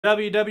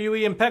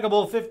WWE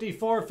Impeccable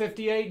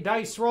 54-58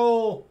 dice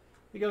roll.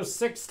 We go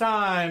 6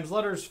 times.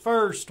 Letters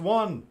first.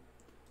 1,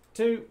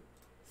 2,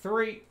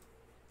 3,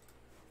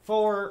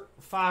 4,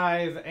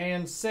 5,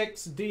 and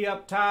 6. D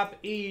up top,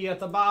 E at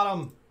the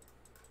bottom.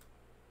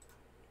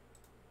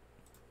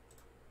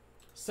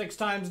 6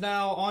 times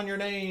now on your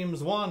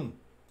names. 1,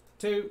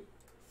 2,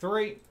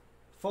 3,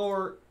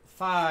 4,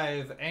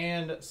 5,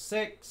 and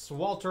 6.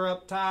 Walter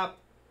up top.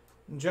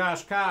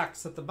 Josh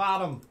Cox at the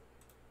bottom.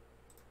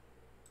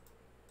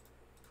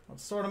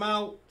 Let's sort them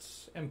out.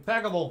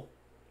 Impeccable.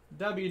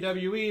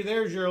 WWE,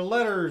 there's your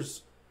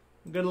letters.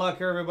 Good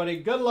luck, everybody.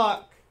 Good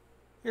luck.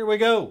 Here we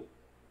go.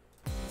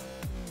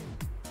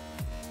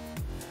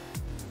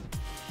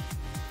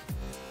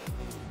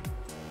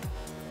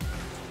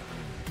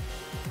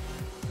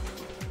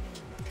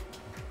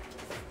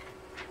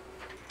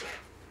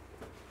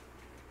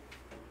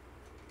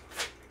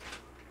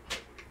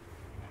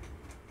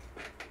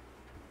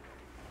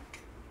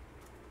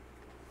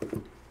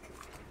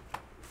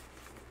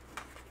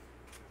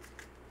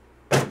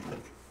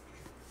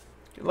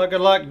 Good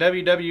luck,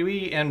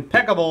 WWE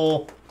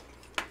Impeccable.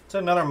 It's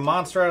another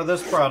monster out of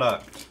this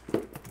product.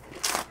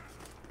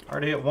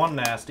 Already hit one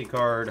nasty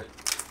card.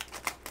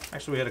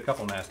 Actually, we had a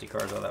couple nasty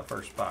cards out of that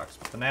first box.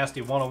 But the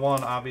nasty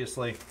 101,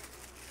 obviously.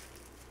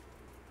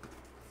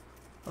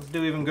 Let's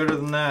do even gooder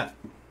than that.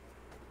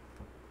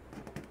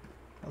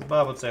 As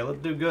Bob would say, let's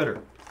do gooder.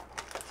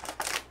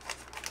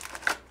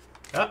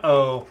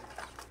 Uh-oh.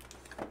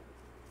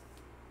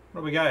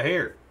 What do we got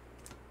here?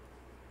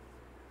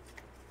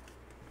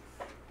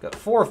 Got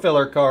 4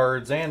 filler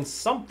cards and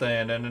something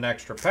in an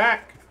extra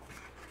pack.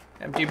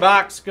 Empty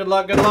box. Good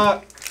luck, good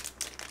luck.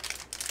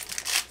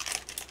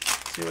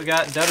 See what we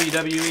got.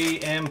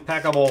 WWE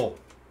Impeccable.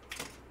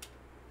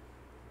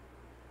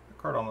 The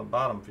card on the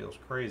bottom feels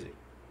crazy.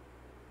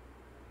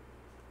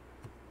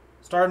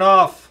 Starting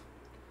off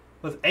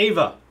with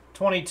Ava.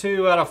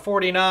 22 out of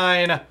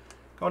 49.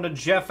 Going to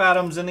Jeff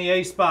Adams in the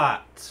A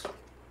spot.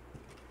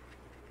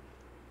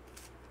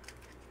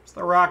 It's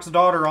the Rock's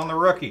daughter on the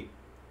rookie.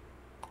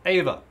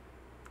 Ava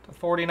to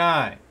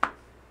 49.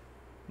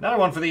 Another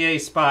one for the A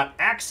spot.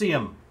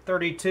 Axiom,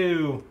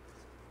 32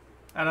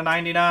 out of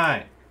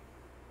 99.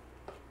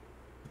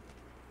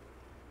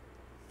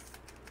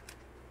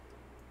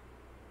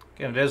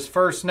 Again, it is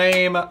first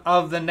name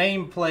of the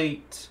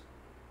nameplate.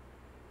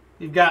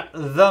 You've got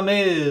The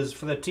Miz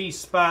for the T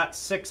spot,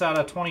 6 out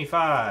of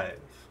 25.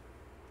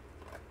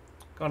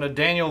 Going to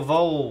Daniel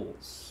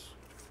Voles.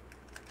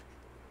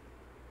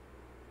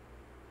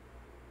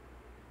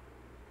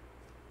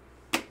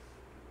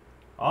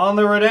 On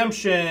the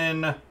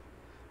redemption,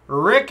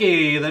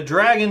 Ricky, the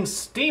Dragon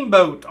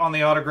Steamboat on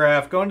the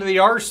autograph. Going to the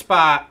R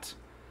spot.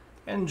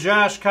 And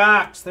Josh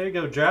Cox. There you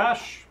go,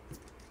 Josh.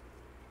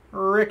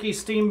 Ricky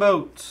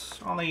Steamboat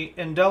on the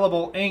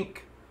indelible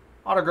ink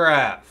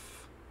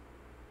autograph.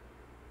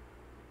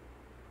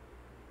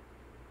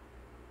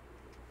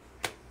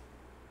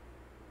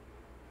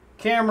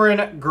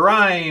 Cameron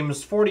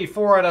Grimes,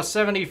 44 out of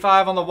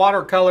 75 on the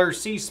watercolor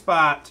C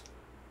spot.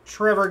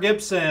 Trevor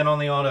Gibson on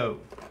the auto.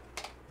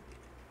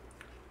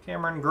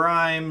 Cameron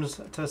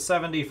Grimes to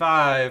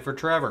 75 for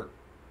Trevor.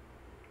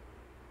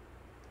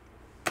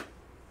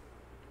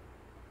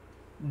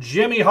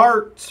 Jimmy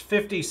Hart,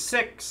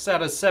 56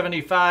 out of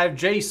 75.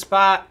 J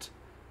Spot,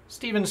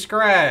 Steven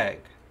Scragg.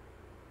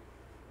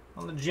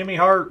 On the Jimmy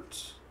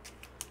Hart,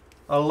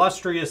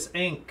 Illustrious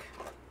Ink.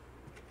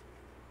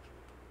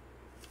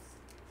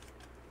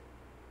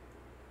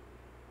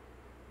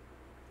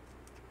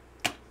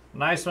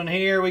 Nice one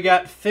here. We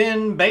got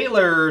Finn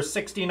Balor,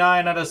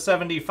 69 out of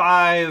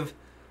 75.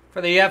 For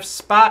the F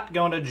spot,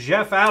 going to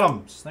Jeff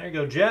Adams. There you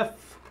go,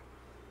 Jeff.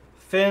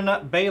 Finn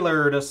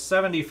Balor to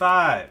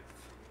 75.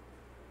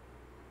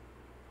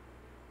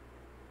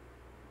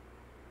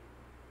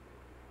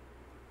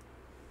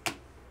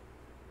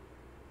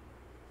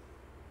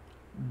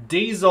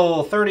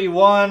 Diesel,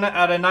 31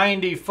 out of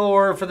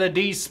 94 for the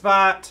D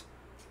spot.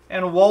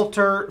 And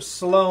Walter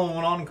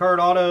Sloan on card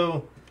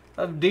auto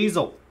of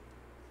Diesel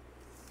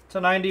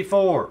to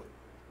 94.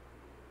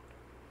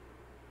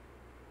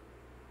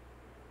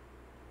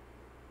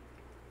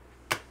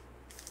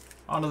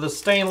 Onto the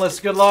stainless,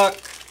 good luck.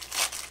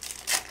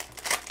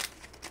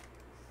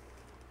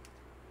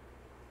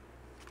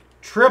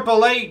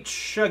 Triple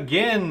H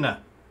again.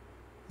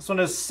 This one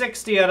is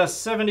 60 out of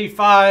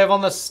 75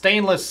 on the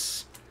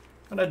stainless.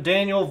 And a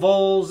Daniel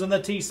Voles in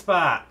the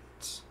T-spot.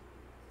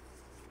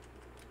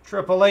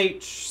 Triple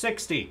H,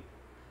 60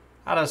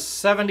 out of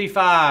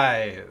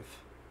 75.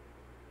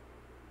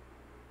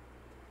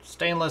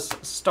 Stainless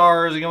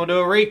stars are going to do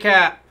a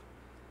recap.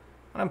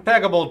 An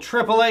Impeccable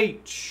Triple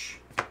H.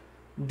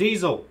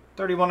 Diesel,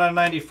 31 out of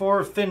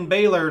 94. Finn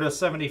Balor to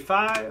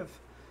 75.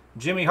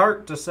 Jimmy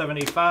Hart to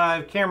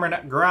 75.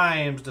 Cameron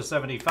Grimes to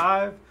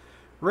 75.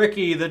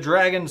 Ricky, the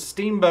Dragon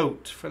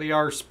Steamboat for the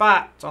R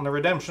spot on the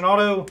redemption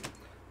auto.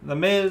 The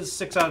Miz,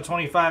 6 out of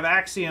 25.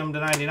 Axiom to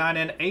 99.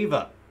 And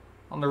Ava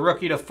on the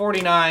rookie to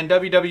 49.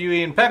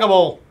 WWE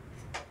Impeccable.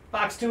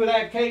 Box 2 of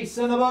that case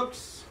in the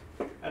books.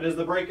 That is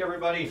the break,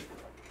 everybody.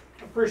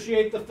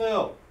 Appreciate the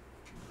fill.